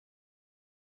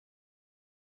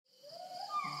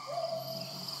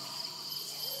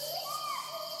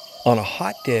On a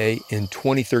hot day in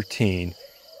 2013,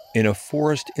 in a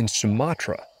forest in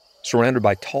Sumatra, surrounded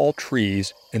by tall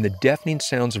trees and the deafening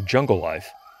sounds of jungle life,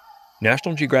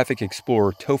 National Geographic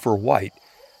explorer Topher White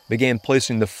began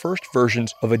placing the first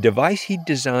versions of a device he'd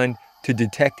designed to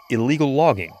detect illegal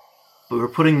logging. We were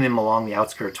putting them along the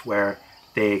outskirts where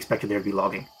they expected there to be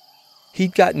logging.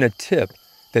 He'd gotten a tip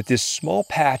that this small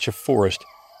patch of forest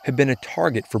had been a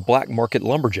target for black market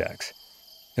lumberjacks,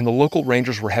 and the local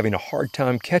rangers were having a hard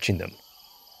time catching them.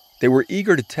 They were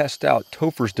eager to test out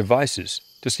Topher's devices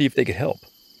to see if they could help.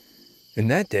 And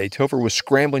that day, Topher was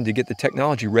scrambling to get the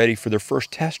technology ready for their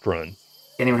first test run.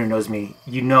 Anyone who knows me,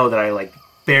 you know that I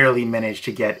barely managed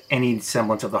to get any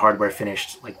semblance of the hardware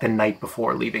finished the night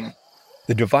before leaving.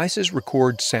 The devices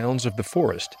record sounds of the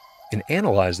forest and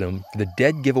analyze them for the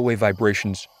dead giveaway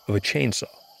vibrations of a chainsaw.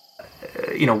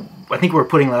 I think we're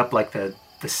putting up the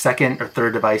second or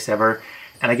third device ever,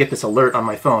 and I get this alert on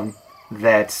my phone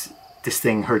that this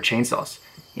thing heard chainsaws,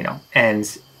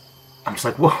 and I'm just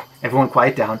like, whoa, everyone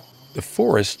quiet down. The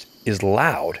forest is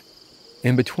loud,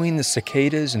 and between the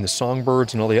cicadas and the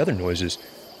songbirds and all the other noises,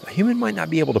 a human might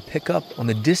not be able to pick up on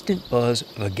the distant buzz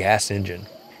of a gas engine.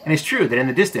 And it's true that in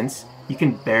the distance, you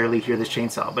can barely hear this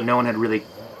chainsaw, but no one had really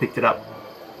picked it up.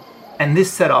 And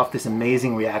this set off this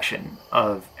amazing reaction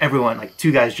of everyone,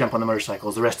 two guys jump on the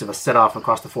motorcycles, the rest of us set off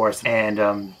across the forest,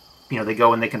 and, they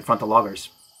go and they confront the loggers.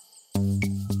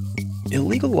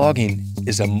 Illegal logging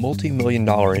is a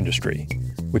multi-million-dollar industry,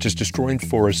 which is destroying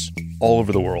forests all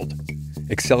over the world,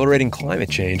 accelerating climate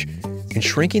change, and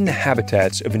shrinking the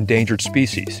habitats of endangered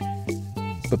species.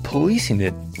 But policing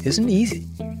it isn't easy.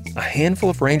 A handful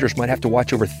of rangers might have to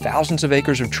watch over thousands of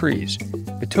acres of trees,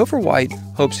 but Topher White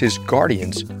hopes his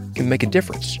guardians can make a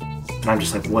difference. And I'm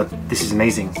just like, what? This is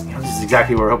amazing. This is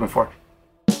exactly what we're hoping for.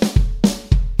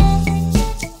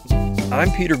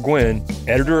 I'm Peter Gwynn,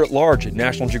 editor-at-large at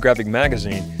National Geographic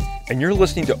Magazine, and you're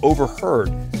listening to Overheard,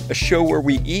 a show where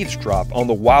we eavesdrop on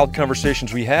the wild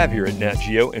conversations we have here at Nat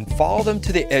Geo and follow them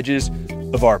to the edges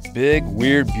of our big,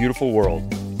 weird, beautiful world.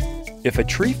 If a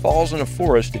tree falls in a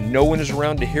forest and no one is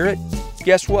around to hear it,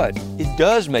 guess what? It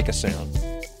does make a sound.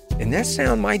 And that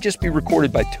sound might just be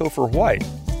recorded by Topher White.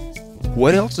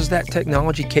 What else is that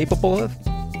technology capable of?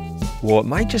 Well, it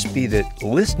might just be that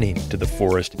listening to the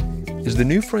forest is the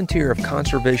new frontier of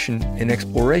conservation and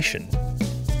exploration.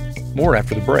 More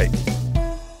after the break.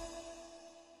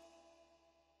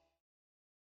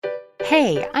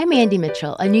 Hey, I'm Andy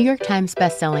Mitchell, a New York Times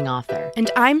bestselling author.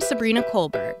 And I'm Sabrina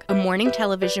Kohlberg, a morning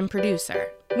television producer.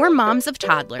 We're moms of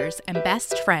toddlers and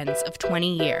best friends of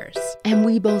 20 years. And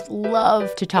we both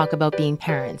love to talk about being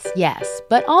parents, yes,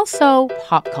 but also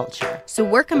pop culture. So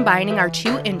we're combining our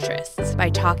two interests by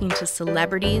talking to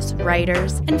celebrities,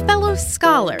 writers, and fellow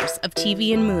scholars of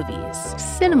TV and movies.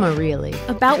 Cinema, really.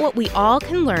 About what we all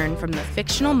can learn from the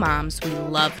fictional moms we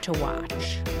love to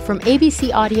watch. From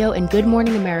ABC Audio and Good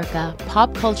Morning America,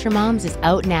 Pop Culture Moms is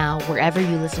out now wherever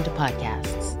you listen to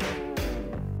podcasts.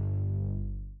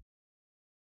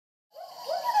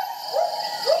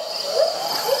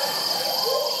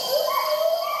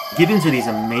 Gibbons are these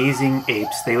amazing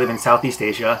apes. They live in Southeast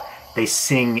Asia. They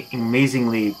sing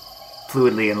amazingly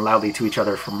fluidly and loudly to each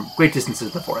other from great distances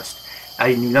of the forest.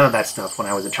 I knew none of that stuff when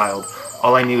I was a child.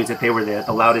 All I knew is that they were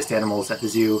the loudest animals at the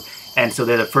zoo, and so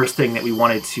they're the first thing that we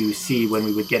wanted to see when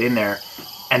we would get in there,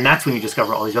 and that's when you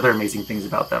discover all these other amazing things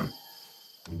about them.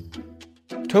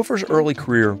 Topher's early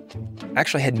career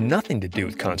actually had nothing to do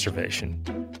with conservation.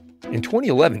 In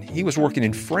 2011, he was working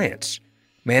in France,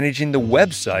 managing the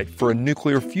website for a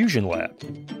nuclear fusion lab.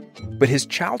 But his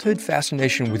childhood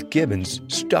fascination with gibbons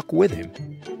stuck with him,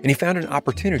 and he found an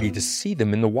opportunity to see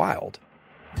them in the wild.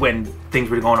 When things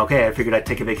were going okay, I figured I'd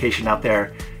take a vacation out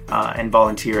there and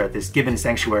volunteer at this gibbon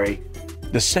sanctuary.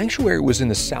 The sanctuary was in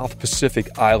the South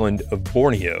Pacific island of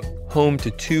Borneo, home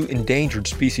to 2 endangered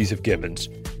species of gibbons.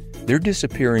 They're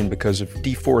disappearing because of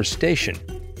deforestation.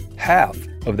 Half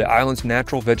of the island's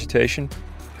natural vegetation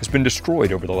has been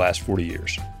destroyed over the last 40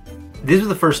 years. This was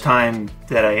the first time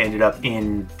that I ended up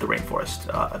in the rainforest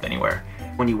of anywhere.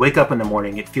 When you wake up in the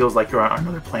morning, it feels like you're on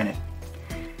another planet.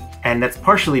 And that's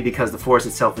partially because the forest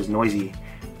itself is noisy.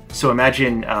 So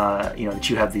imagine, that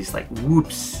you have these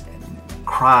whoops and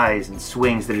cries and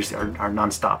swings that just are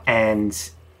nonstop. And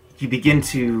you begin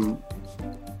to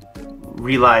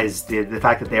realize the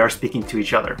fact that they are speaking to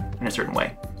each other in a certain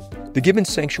way. The Gibbon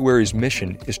Sanctuary's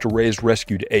mission is to raise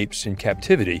rescued apes in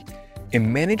captivity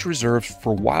and manage reserves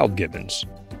for wild gibbons.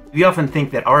 We often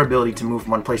think that our ability to move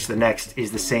from one place to the next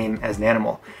is the same as an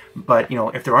animal. But,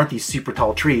 if there aren't these super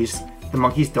tall trees, the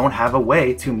monkeys don't have a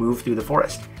way to move through the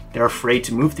forest. They're afraid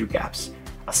to move through gaps.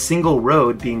 A single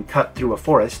road being cut through a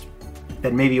forest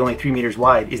that may be only 3 meters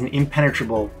wide is an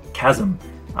impenetrable chasm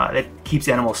that keeps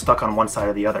animals stuck on one side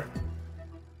or the other.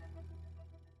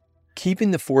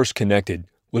 Keeping the forest connected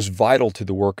was vital to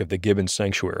the work of the Gibbon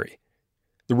Sanctuary.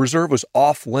 The reserve was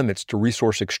off limits to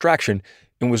resource extraction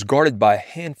and was guarded by a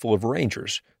handful of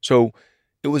rangers, so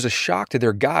it was a shock to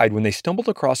their guide when they stumbled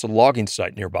across a logging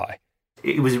site nearby.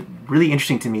 It was really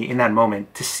interesting to me in that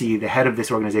moment to see the head of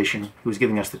this organization who was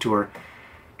giving us the tour,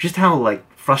 just how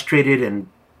frustrated and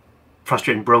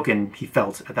broken he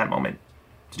felt at that moment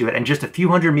to do it. And just a few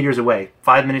hundred meters away,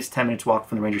 5 minutes, 10 minutes walk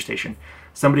from the ranger station,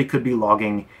 somebody could be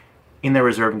logging in their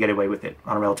reserve and get away with it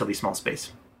on a relatively small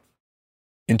space.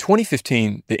 In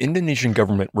 2015, the Indonesian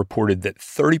government reported that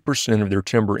 30% of their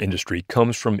timber industry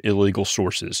comes from illegal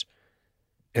sources.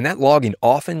 And that logging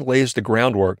often lays the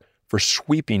groundwork for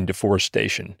sweeping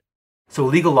deforestation. So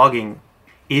illegal logging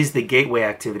is the gateway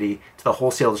activity to the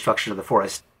wholesale destruction of the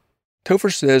forest.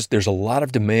 Topher says there's a lot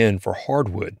of demand for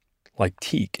hardwood, like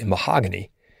teak and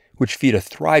mahogany, which feed a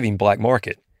thriving black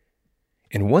market.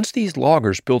 And once these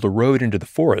loggers build a road into the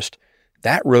forest,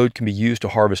 that road can be used to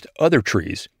harvest other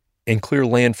trees and clear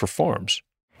land for farms.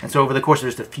 And so over the course of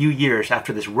just a few years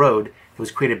after this road that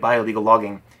was created by illegal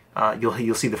logging,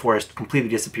 you'll see the forest completely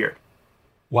disappear.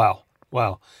 Wow.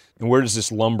 And where does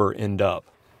this lumber end up?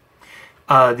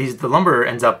 The lumber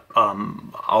ends up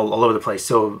all over the place.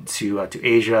 So to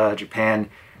Asia, Japan,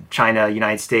 China,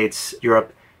 United States,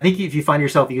 Europe. I think if you find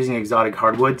yourself using exotic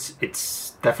hardwoods,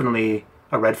 it's definitely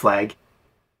a red flag.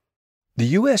 The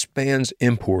U.S. bans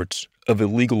imports of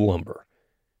illegal lumber,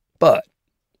 but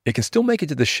it can still make it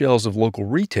to the shelves of local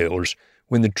retailers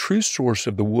when the true source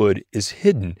of the wood is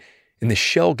hidden in the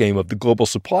shell game of the global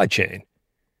supply chain.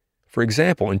 For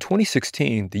example, in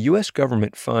 2016, the U.S.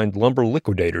 government fined lumber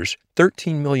liquidators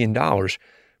 $13 million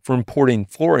for importing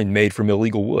flooring made from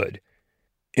illegal wood.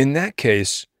 In that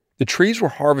case, the trees were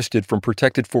harvested from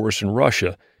protected forests in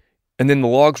Russia, and then the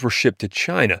logs were shipped to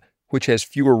China, which has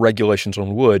fewer regulations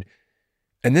on wood,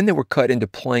 and then they were cut into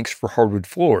planks for hardwood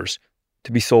floors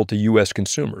to be sold to U.S.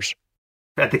 consumers.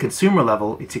 At the consumer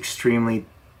level, it's extremely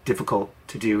difficult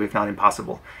to do, if not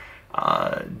impossible.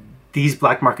 These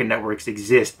black market networks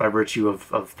exist by virtue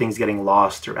of things getting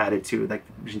lost or added to, there's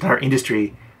an entire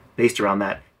industry based around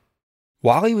that.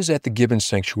 While he was at the Gibbon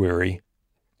Sanctuary,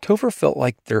 Topher felt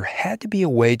like there had to be a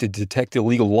way to detect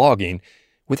illegal logging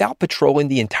without patrolling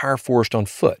the entire forest on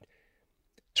foot.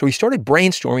 So he started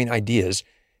brainstorming ideas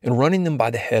and running them by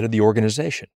the head of the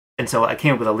organization. And so I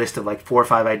came up with a list of 4 or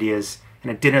 5 ideas,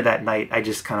 and at dinner that night, I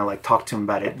just kind of talked to him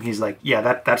about it. And he's like,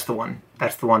 yeah, that's the one.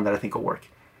 That's the one that I think will work.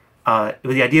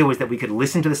 The idea was that we could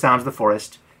listen to the sounds of the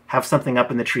forest, have something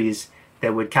up in the trees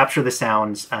that would capture the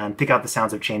sounds and pick out the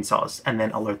sounds of chainsaws, and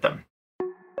then alert them.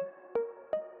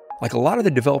 Like a lot of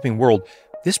the developing world,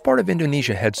 this part of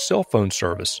Indonesia had cell phone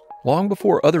service long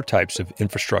before other types of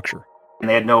infrastructure. And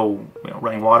they had no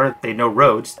running water, they had no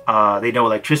roads, they had no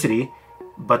electricity,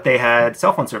 but they had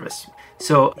cell phone service.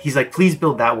 So he's like, please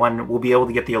build that one. We'll be able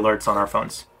to get the alerts on our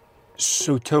phones.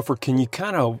 So Topher, can you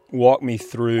kind of walk me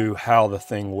through how the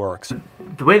thing works?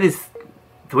 The way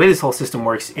this whole system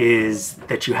works is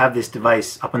that you have this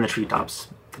device up in the treetops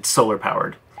that's solar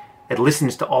powered. It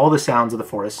listens to all the sounds of the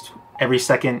forest every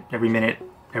second, every minute,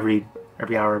 every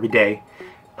hour, every day.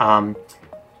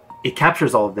 It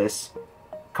captures all of this,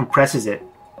 compresses it,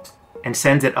 and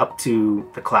sends it up to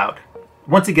the cloud.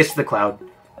 Once it gets to the cloud,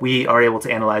 we are able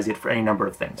to analyze it for any number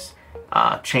of things.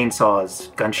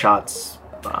 Chainsaws, gunshots,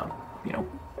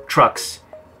 trucks,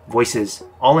 voices,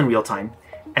 all in real time.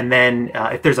 And then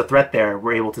if there's a threat there,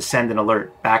 we're able to send an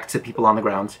alert back to people on the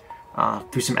ground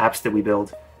through some apps that we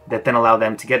build that then allow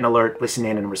them to get an alert, listen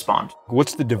in, and respond.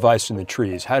 What's the device in the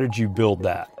trees? How did you build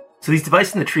that? So these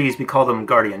devices in the trees, we call them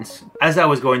Guardians. As I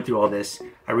was going through all this,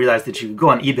 I realized that you could go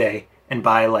on eBay and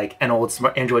buy an old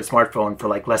Android smartphone for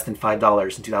less than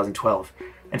 $5 in 2012.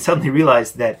 And suddenly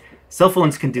realized that cell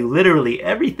phones can do literally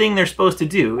everything they're supposed to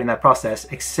do in that process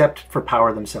except for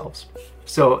power themselves.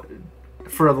 So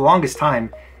for the longest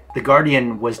time, the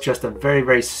Guardian was just a very,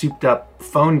 very souped up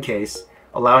phone case,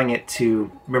 allowing it to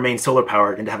remain solar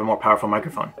powered and to have a more powerful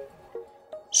microphone.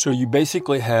 So you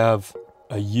basically have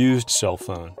a used cell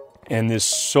phone and this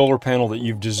solar panel that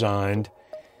you've designed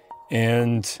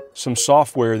and some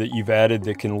software that you've added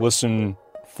that can listen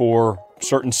for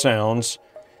certain sounds.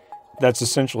 That's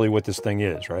essentially what this thing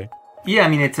is, right? Yeah, I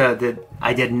mean,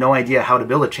 I had no idea how to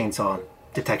build a chainsaw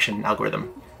detection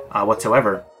algorithm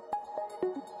whatsoever.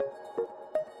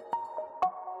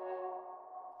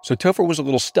 So Topher was a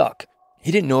little stuck.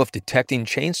 He didn't know if detecting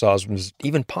chainsaws was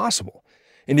even possible,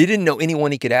 and he didn't know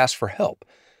anyone he could ask for help.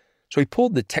 So he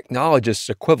pulled the technologist's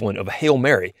equivalent of a Hail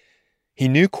Mary. He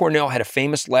knew Cornell had a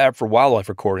famous lab for wildlife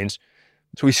recordings,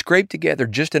 so he scraped together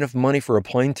just enough money for a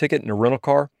plane ticket and a rental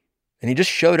car, and he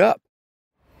just showed up.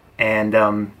 And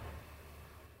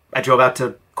I drove out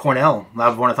to Cornell,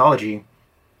 Lab of Ornithology.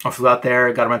 I flew out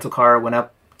there, got a rental car, went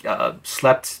up,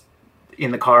 slept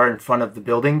in the car in front of the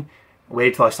building,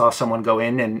 waited till I saw someone go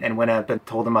in, and went up and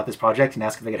told them about this project and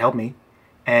asked if they could help me.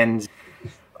 And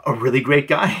a really great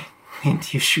guy,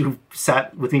 he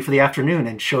sat with me for the afternoon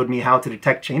and showed me how to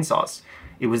detect chainsaws.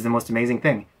 It was the most amazing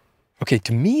thing. Okay,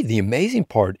 to me, the amazing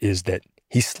part is that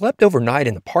he slept overnight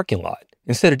in the parking lot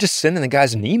instead of just sending the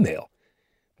guys an email.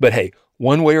 But hey,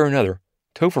 one way or another,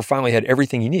 Topher finally had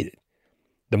everything he needed.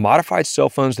 The modified cell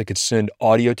phones that could send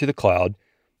audio to the cloud,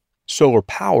 solar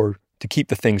power to keep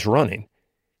the things running,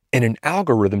 and an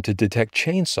algorithm to detect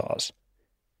chainsaws.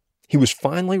 He was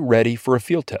finally ready for a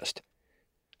field test.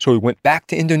 So he went back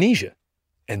to Indonesia,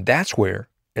 and that's where,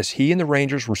 as he and the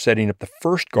Rangers were setting up the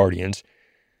first Guardians,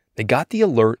 they got the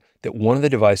alert that one of the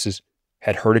devices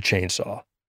had heard a chainsaw.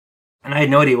 And I had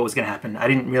no idea what was going to happen. I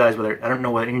didn't realize I don't know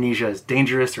whether Indonesia is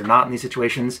dangerous or not in these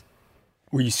situations.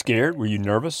 Were you scared? Were you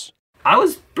nervous? I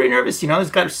was pretty nervous. This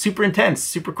got super intense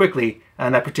super quickly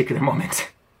in that particular moment.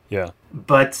 Yeah.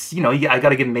 But, I got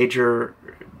to give major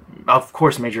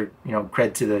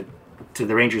cred to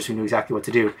the Rangers who knew exactly what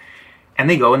to do. And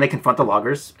they go and they confront the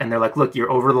loggers, and they're like, look,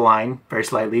 you're over the line very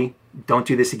slightly. Don't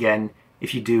do this again.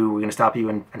 If you do, we're going to stop you.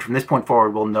 And from this point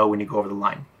forward, we'll know when you go over the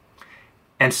line.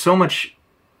 And so much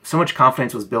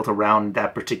confidence was built around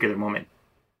that particular moment.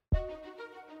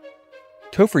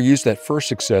 Topher used that first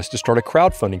success to start a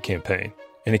crowdfunding campaign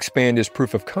and expand his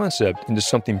proof of concept into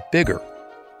something bigger,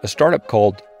 a startup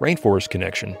called Rainforest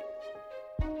Connection.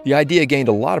 The idea gained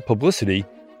a lot of publicity,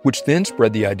 which then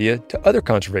spread the idea to other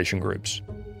conservation groups.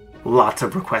 Lots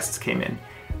of requests came in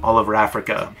all over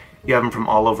Africa. You have them from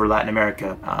all over Latin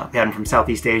America. You had them from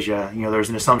Southeast Asia. There was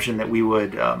an assumption that we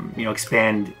would,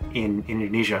 expand in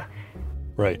Indonesia.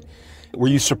 Right. Were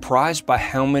you surprised by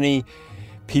how many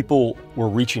people were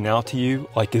reaching out to you?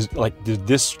 Did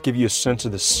this give you a sense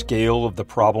of the scale of the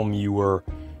problem you were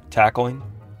tackling?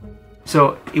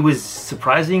 So it was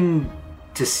surprising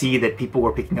to see that people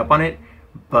were picking up on it,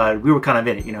 but we were kind of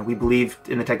in it. We believed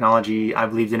in the technology. I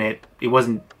believed in it.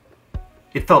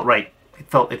 It felt right.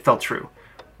 It felt true.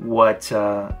 What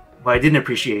I didn't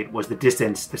appreciate was the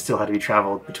distance that still had to be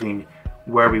traveled between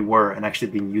where we were and actually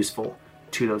being useful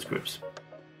to those groups.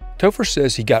 Topher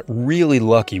says he got really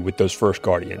lucky with those first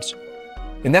Guardians.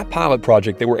 In that pilot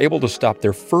project, they were able to stop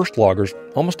their first loggers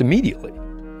almost immediately.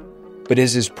 But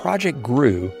as his project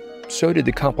grew, so did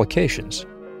the complications.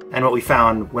 And what we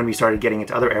found when we started getting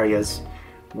into other areas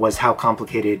was how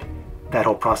complicated that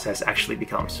whole process actually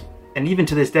becomes. And even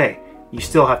to this day, you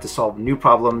still have to solve new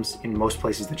problems in most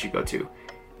places that you go to,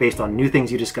 based on new things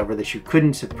you discover that you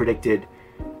couldn't have predicted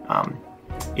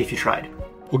if you tried.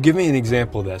 Well, give me an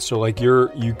example of that. So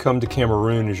you come to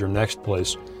Cameroon as your next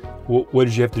place. What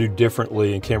did you have to do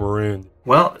differently in Cameroon?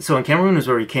 Well, so in Cameroon is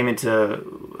where we came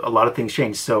into a lot of things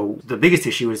changed. So the biggest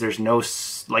issue is there's no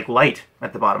light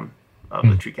at the bottom of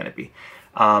the tree canopy.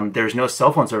 There's no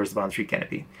cell phone service at the bottom of the tree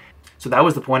canopy. So that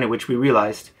was the point at which we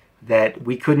realized that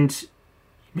we couldn't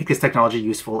make this technology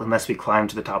useful unless we climbed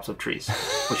to the tops of trees,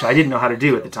 which I didn't know how to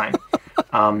do at the time.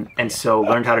 And so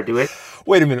learned how to do it.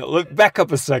 Wait a minute. Back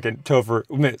up a second, Topher.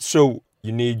 A minute. So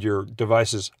you need your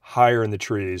devices higher in the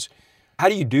trees. How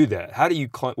do you do that? How do you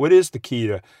climb? What is the key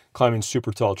to climbing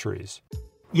super tall trees?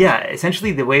 Yeah,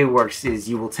 essentially the way it works is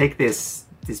you will take this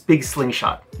big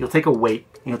slingshot. You'll take a weight,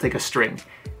 and you'll take a string,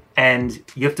 and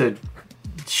you have to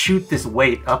shoot this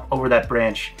weight up over that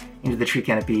branch into the tree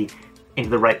canopy into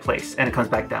the right place, and it comes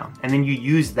back down. And then you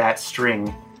use that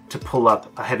string to pull up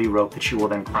a heavy rope that you will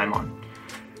then climb on.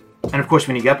 And of course,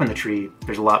 when you get up in the tree,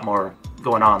 there's a lot more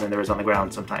going on than there is on the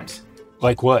ground sometimes.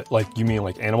 Like what? You mean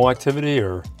animal activity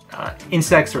or?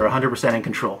 Insects are 100% in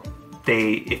control.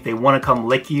 If they want to come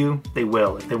lick you, they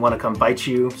will. If they want to come bite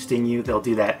you, sting you, they'll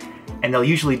do that. And they'll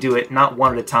usually do it not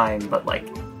one at a time, but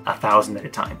 1,000 at a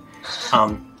time.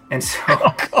 And so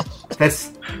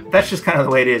that's just kind of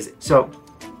the way it is. So,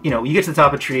 you get to the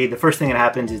top of a tree, the first thing that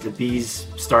happens is the bees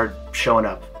start showing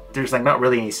up. There's not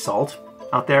really any salt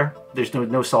out there. There's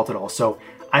no salt at all. So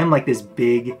I'm like this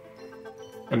big,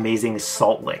 amazing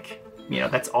salt lick.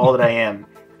 That's all that I am.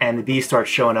 And the bees start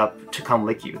showing up to come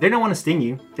lick you. They don't want to sting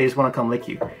you. They just want to come lick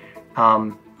you.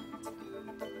 And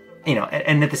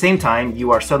at the same time,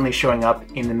 you are suddenly showing up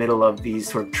in the middle of these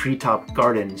sort of treetop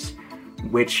gardens,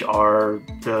 which are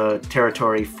the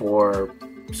territory for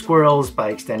squirrels, by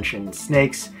extension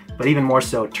snakes, but even more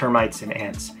so termites and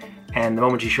ants. And the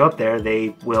moment you show up there,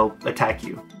 they will attack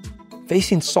you.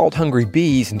 Facing salt-hungry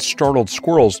bees and startled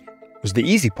squirrels was the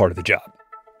easy part of the job.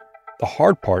 The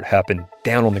hard part happened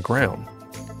down on the ground.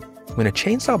 When a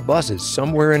chainsaw buzzes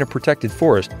somewhere in a protected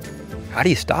forest, how do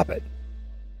you stop it?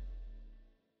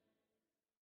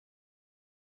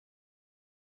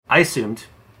 I assumed,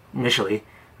 initially,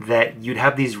 that you'd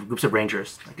have these groups of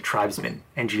rangers, like the tribesmen,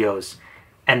 NGOs,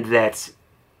 and that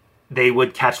they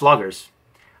would catch loggers.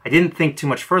 I didn't think too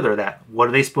much further of that. What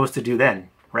are they supposed to do then,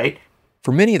 right?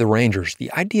 For many of the rangers,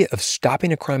 the idea of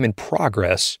stopping a crime in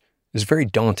progress is very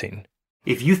daunting.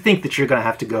 If you think that you're going to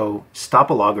have to go stop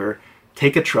a logger,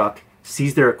 take a truck,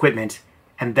 seize their equipment,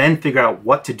 and then figure out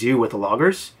what to do with the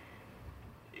loggers,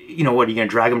 what, are you going to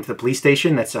drag them to the police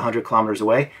station that's 100 kilometers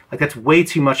away? That's way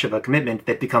too much of a commitment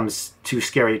that becomes too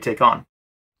scary to take on.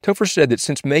 Topher said that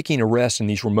since making arrests in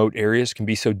these remote areas can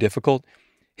be so difficult,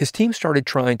 his team started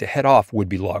trying to head off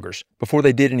would-be loggers before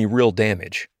they did any real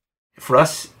damage. For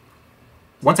us,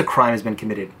 once a crime has been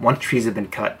committed, once trees have been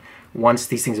cut, once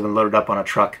these things have been loaded up on a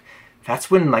truck,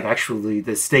 that's when actually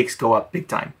the stakes go up big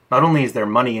time. Not only is there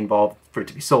money involved for it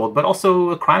to be sold, but also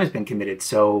a crime has been committed,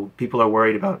 so people are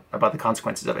worried about the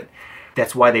consequences of it.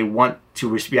 That's why they want to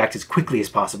react as quickly as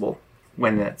possible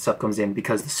when that stuff comes in,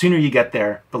 because the sooner you get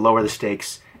there, the lower the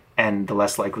stakes and the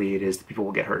less likely it is that people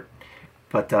will get hurt.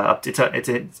 But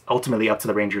it's ultimately up to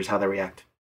the rangers how they react.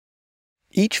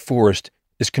 Each forest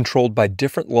is controlled by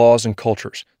different laws and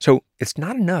cultures, so it's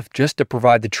not enough just to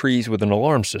provide the trees with an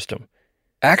alarm system.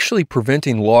 Actually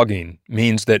preventing logging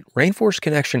means that Rainforest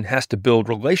Connection has to build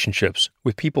relationships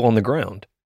with people on the ground.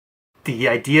 The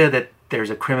idea that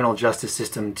there's a criminal justice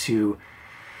system to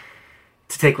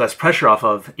take less pressure off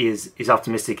of is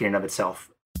optimistic in and of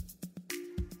itself.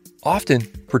 Often,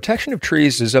 protection of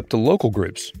trees is up to local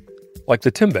groups, like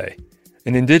the Tembe,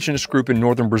 an indigenous group in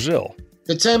northern Brazil.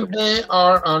 The Tembe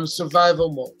are on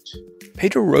survival mode.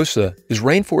 Pedro Rosa is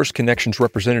Rainforest Connection's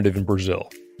representative in Brazil.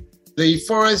 The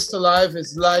forest alive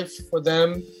is life for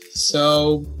them,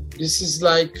 so this is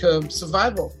like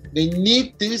survival. They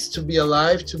need this to be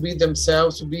alive, to be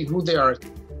themselves, to be who they are.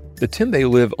 The Tembe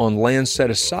live on land set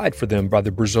aside for them by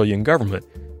the Brazilian government,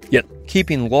 yet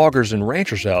keeping loggers and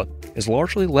ranchers out is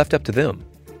largely left up to them.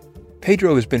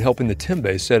 Pedro has been helping the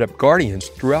Tembe set up guardians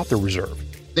throughout the reserve.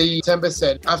 The Tembe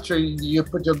said, after you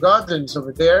put your guardians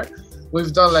over there,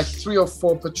 we've done 3 or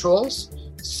 4 patrols.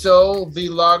 So the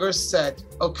loggers said,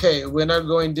 okay, we're not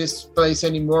going this place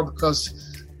anymore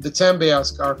because the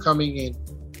Tembe are coming in.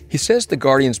 He says the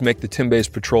guardians make the Tembe's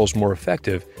patrols more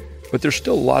effective, but there's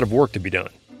still a lot of work to be done.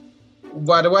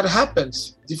 What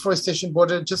happens? Deforestation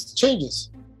border just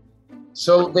changes.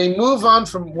 So they move on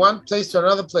from one place to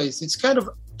another place. It's kind of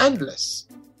endless.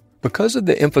 Because of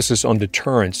the emphasis on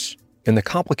deterrence and the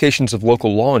complications of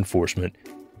local law enforcement,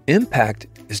 impact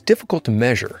is difficult to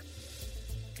measure.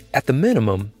 At the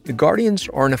minimum, the guardians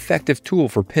are an effective tool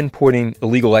for pinpointing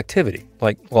illegal activity,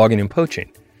 like logging and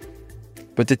poaching.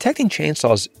 But detecting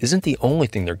chainsaws isn't the only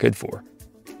thing they're good for.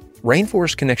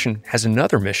 Rainforest Connection has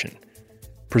another mission: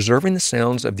 preserving the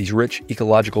sounds of these rich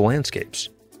ecological landscapes.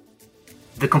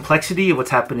 The complexity of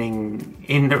what's happening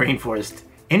in the rainforest,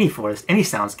 any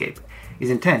soundscape, is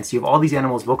intense. You have all these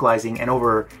animals vocalizing, and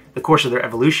over the course of their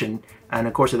evolution and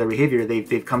the course of their behavior,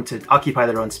 they've come to occupy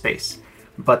their own space.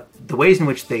 But the ways in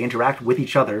which they interact with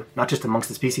each other, not just amongst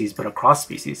the species, but across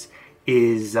species,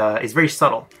 is very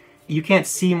subtle. You can't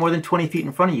see more than 20 feet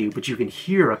in front of you, but you can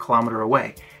hear a kilometer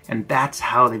away. And that's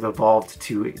how they've evolved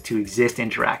to exist,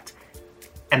 interact.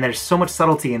 And there's so much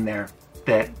subtlety in there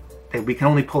that we can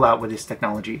only pull out with this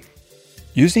technology.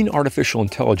 Using artificial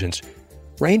intelligence,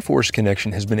 Rainforest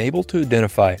Connection has been able to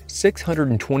identify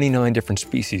 629 different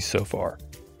species so far.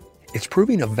 It's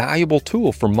proving a valuable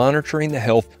tool for monitoring the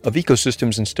health of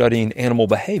ecosystems and studying animal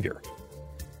behavior.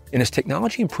 And as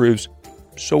technology improves,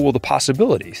 so will the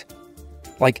possibilities,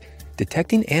 like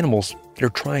detecting animals that are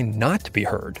trying not to be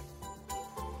heard.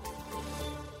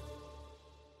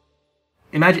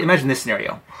 Imagine this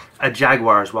scenario. A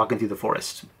jaguar is walking through the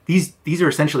forest. These are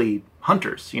essentially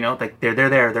hunters, they're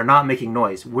there, they're not making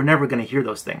noise. We're never going to hear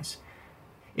those things.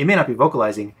 It may not be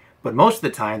vocalizing, but most of the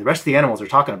time, the rest of the animals are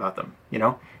talking about them,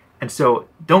 And so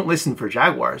don't listen for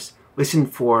jaguars. Listen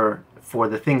for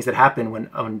the things that happen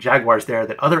when jaguars there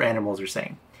that other animals are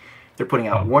saying. They're putting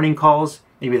out warning calls.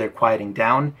 Maybe they're quieting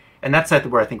down. And that's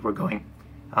where I think we're going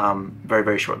very,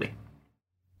 very shortly.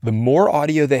 The more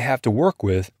audio they have to work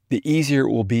with, the easier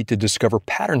it will be to discover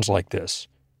patterns like this.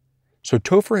 So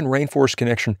Topher and Rainforest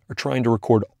Connection are trying to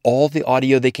record all the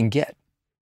audio they can get.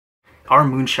 Our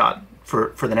moonshot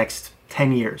for the next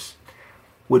 10 years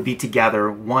would be to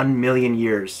gather 1 million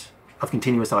years of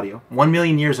continuous audio, 1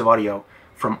 million years of audio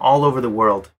from all over the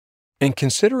world. And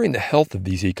considering the health of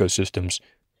these ecosystems,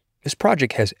 this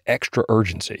project has extra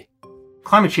urgency.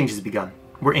 Climate change has begun.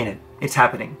 We're in it. It's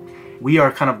happening. We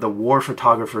are kind of the war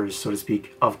photographers, so to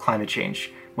speak, of climate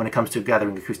change when it comes to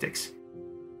gathering acoustics.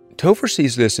 Topher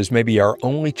sees this as maybe our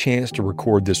only chance to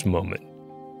record this moment.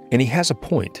 And he has a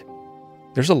point.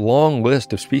 There's a long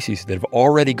list of species that have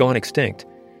already gone extinct,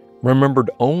 remembered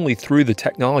only through the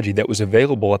technology that was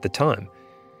available at the time.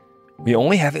 We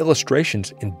only have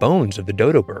illustrations and bones of the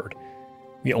dodo bird.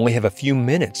 We only have a few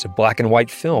minutes of black and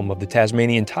white film of the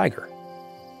Tasmanian tiger.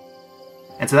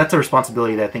 And so that's a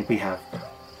responsibility that I think we have.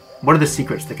 What are the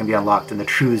secrets that can be unlocked and the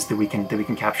truths that we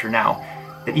can capture now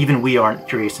that even we aren't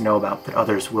curious to know about, that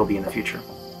others will be in the future?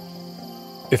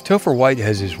 If Topher White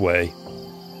has his way,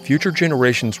 future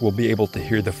generations will be able to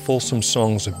hear the fulsome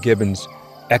songs of gibbons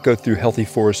echo through healthy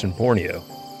forests in Borneo,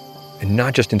 and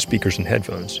not just in speakers and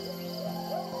headphones.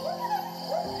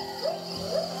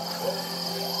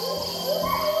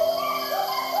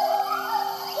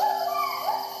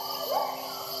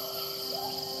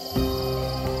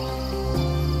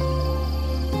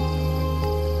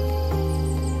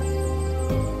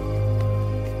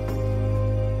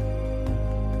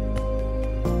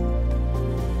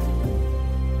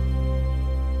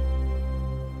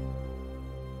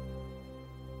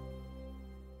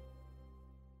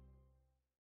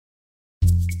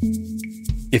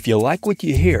 If you like what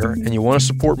you hear and you want to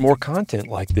support more content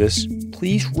like this,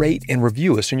 please rate and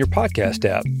review us in your podcast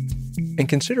app. And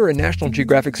consider a National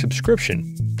Geographic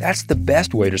subscription. That's the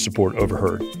best way to support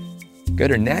Overheard. Go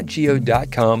to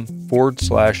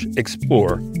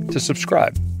natgeo.com/explore to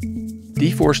subscribe.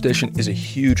 Deforestation is a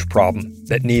huge problem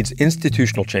that needs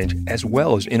institutional change as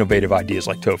well as innovative ideas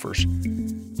like Topher's.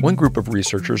 One group of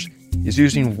researchers is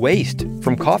using waste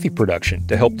from coffee production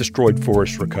to help destroyed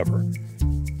forests recover.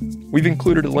 We've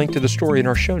included a link to the story in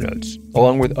our show notes,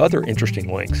 along with other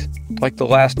interesting links, like the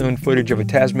last known footage of a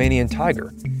Tasmanian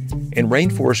tiger and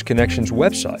Rainforest Connection's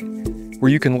website, where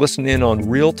you can listen in on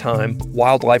real-time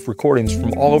wildlife recordings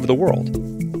from all over the world.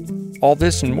 All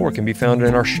this and more can be found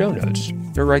in our show notes.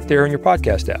 They're right there in your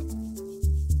podcast app.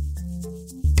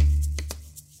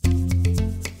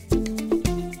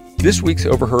 This week's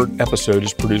Overheard episode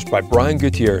is produced by Brian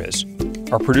Gutierrez.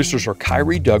 Our producers are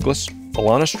Kyrie Douglas,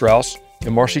 Alana Strauss,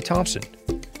 and Marcy Thompson.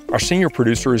 Our senior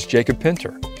producer is Jacob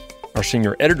Pinter. Our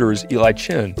senior editor is Eli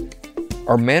Chin.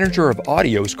 Our manager of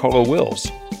audio is Carla Wills.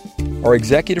 Our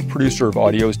executive producer of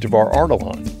audio is Devar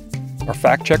Ardalan. Our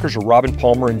fact checkers are Robin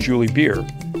Palmer and Julie Beer.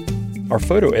 Our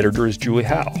photo editor is Julie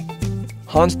Howe.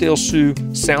 Hansdale Sue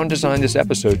sound designed this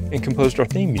episode and composed our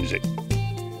theme music.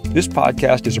 This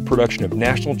podcast is a production of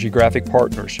National Geographic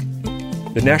Partners.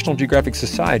 The National Geographic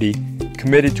Society,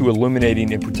 committed to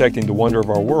illuminating and protecting the wonder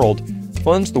of our world,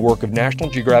 funds the work of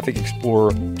National Geographic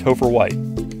explorer Topher White.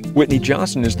 Whitney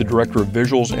Johnson is the director of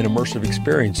visuals and immersive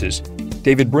experiences.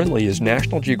 David Brindley is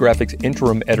National Geographic's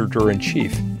interim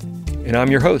editor-in-chief. And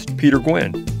I'm your host, Peter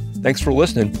Gwynn. Thanks for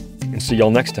listening, and see y'all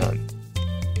next time.